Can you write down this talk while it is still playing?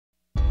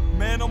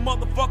Man, no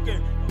motherfucking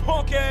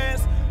punk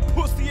ass,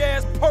 pussy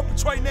ass,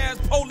 perpetrating ass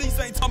police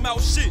ain't talking about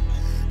shit.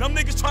 Them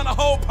niggas trying to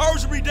hold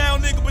Perjury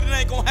down, nigga, but it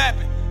ain't gonna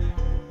happen.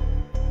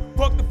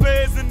 Fuck the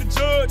feds and the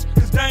judge,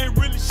 cause they ain't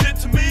really shit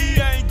to me.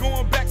 I ain't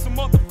going back to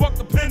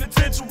motherfucker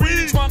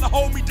penitentiary. Trying to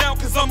hold me down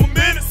cause I'm a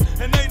menace,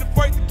 and ain't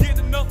afraid to get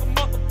another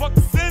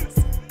motherfucking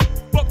sentence.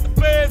 Fuck the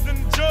feds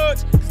and the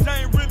judge, cause they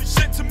ain't really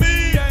shit to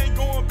me. I ain't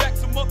going back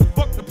to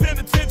motherfucker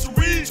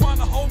penitentiary. Trying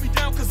to hold me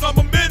down cause I'm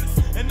a menace,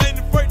 and ain't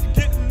afraid to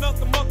get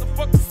another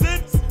motherfucking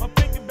sentence. I'm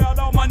thinking about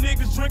all my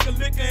niggas drinking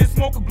liquor and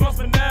smoking blunts,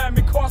 but now I'm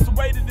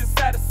incarcerated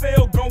inside a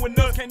cell going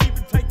nuts. Can't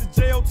even take the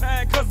jail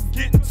time cause it's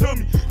getting to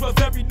me. Plus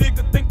every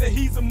nigga think that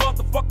he's a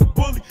motherfucking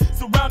bully,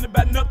 surrounded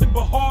by nothing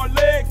but hard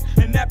legs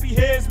and nappy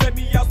heads. Let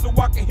me out so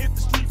I can hit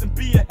the streets and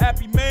be a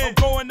happy man. I'm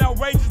going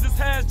outrageous, this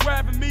has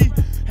driving me,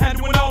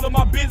 handling all of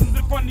my business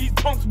in front of these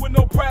punks with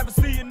no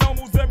privacy. And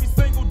almost every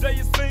single day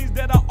it seems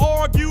that I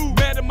argue,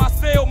 mad at my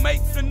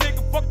cellmates and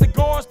nigga fuck the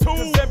guards too.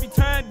 Cause every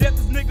time that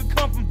this nigga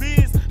come from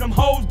biz, them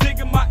hoes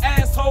digging my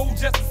asshole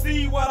just to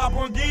see what I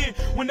bring in.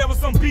 Whenever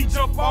some beat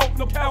jump off,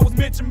 no cowards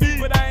mention me,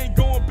 but I ain't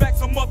going back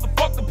to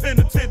motherfucker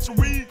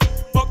penitentiary.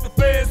 Fuck the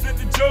feds and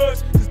the judge,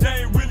 cause they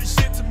ain't really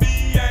shit to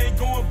me. I ain't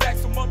going back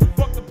to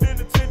motherfucker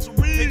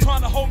penitentiary. They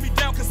trying to hold me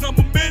down cause I'm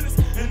a menace,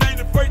 and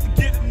ain't afraid to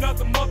get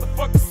another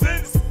motherfucker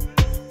sentence.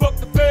 Fuck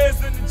the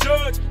feds and the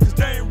judge, cause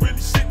they ain't really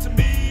shit to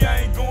me.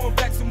 I ain't going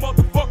back to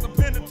motherfucker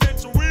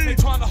penitentiary. They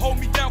trying to hold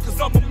me down cause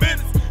I'm a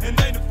menace, and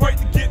ain't afraid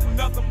to get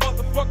another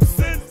motherfucker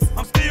sentence.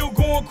 I'm still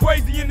going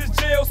crazy in this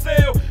jail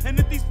cell, and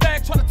if these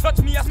fags try to touch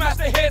me, I smash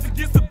their heads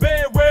against the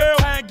bed rail.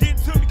 Try and get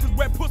to me cause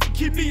wet pussy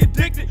keep me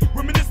addicted.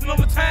 Reminiscing on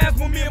the times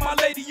when me and my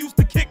lady used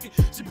to kick it.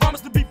 She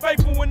promised to be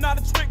faithful and not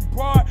a trick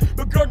broad,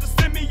 but girl, just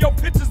send me your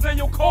pictures and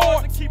your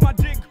card to keep my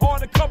dick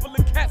hard. A couple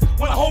of cats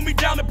wanna hold me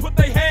down and put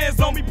their hands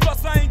on me.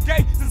 Plus I ain't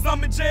gay since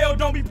I'm in jail,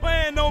 don't be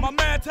playing on me. My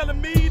man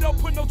telling me don't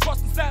put no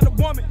trust inside a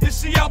woman. Is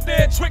she out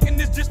there tricking?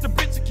 It's just a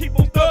bitch to keep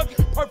on thugging.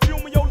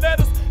 Perfume in your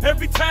letters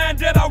every time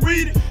that I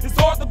read it. It's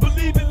hard to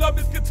believe it, love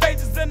is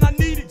contagious and I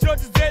need it.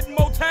 Judges adding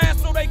more time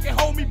so they can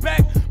hold me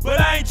back, but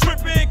I ain't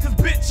tripping cause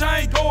bitch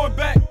I ain't going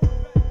back.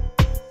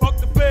 Fuck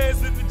the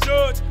feds and the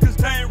judge, cause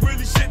they ain't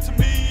really shit to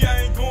me.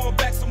 I ain't going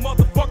back to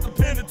motherfucker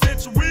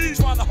penitentiary.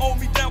 Trying to hold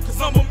me down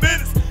cause I'm a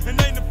menace,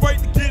 and ain't afraid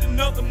to get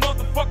another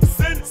motherfucker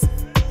sentence.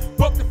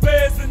 Fuck the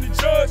feds and the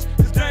judge,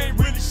 cause they ain't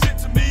really shit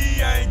to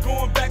me. I ain't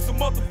going back to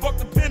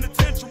motherfucker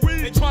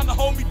penitentiary. They trying to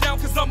hold me down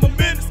cause I'm a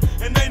menace,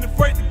 and ain't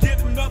afraid to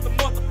get another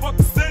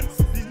motherfucker sentence.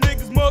 These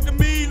niggas mugging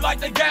me like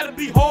they gotta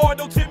be hard.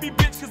 Don't tip me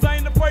bitch cause I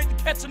ain't afraid to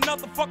catch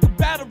another fucking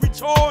battery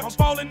charge. I'm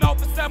falling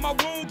off inside my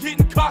room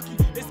getting cocky.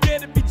 They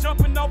scared to be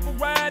jumping off a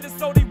ride and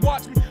so they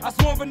watch me. I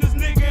swung on this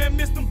nigga and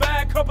missed him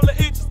by a couple of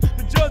inches.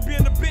 The judge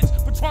being a bitch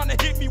for trying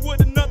to hit me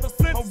with another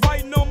sentence. I'm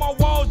writing on my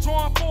walls,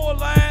 drawing 4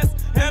 lines,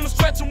 and I'm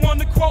stretching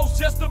one across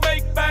just to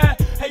make 5.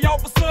 Hey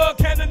officer,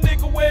 can a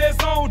nigga wear his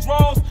own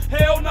drawers?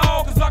 Hell no,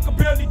 cause I can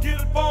barely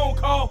get a phone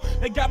call.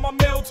 They got my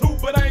mail too,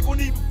 but I ain't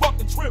gonna even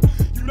fucking trip.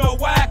 You know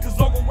why? Cause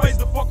I'm gonna raise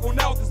the fuck on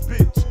out this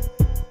bitch.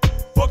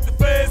 Fuck the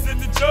feds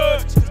and the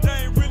judge, cause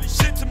they ain't really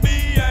shit to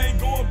me. I ain't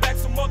going back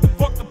to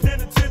motherfucker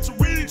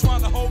penitentiary.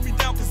 Trying to hold me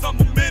down cause I'm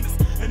a menace,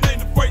 and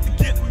ain't afraid to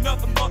get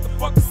another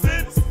motherfucker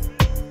sentence.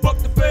 Fuck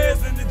the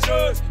feds and the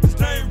judge, cause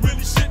they ain't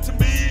really shit to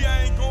me.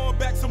 I ain't going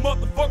back to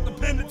motherfucker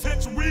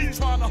penitentiary.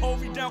 Trying to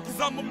hold me down cause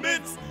I'm a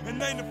menace,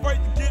 and ain't afraid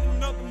to get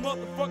another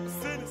motherfucker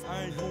sentence.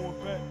 I ain't going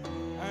back.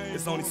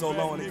 It's only so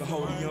long they can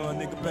hold a young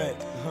nigga back.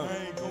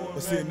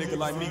 But see a nigga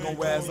like me gon'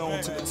 rise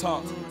on to the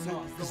top.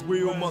 Cause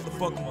real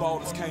motherfucking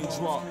ballers can't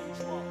drop.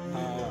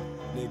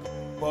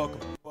 Nigga, fuck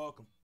 'em.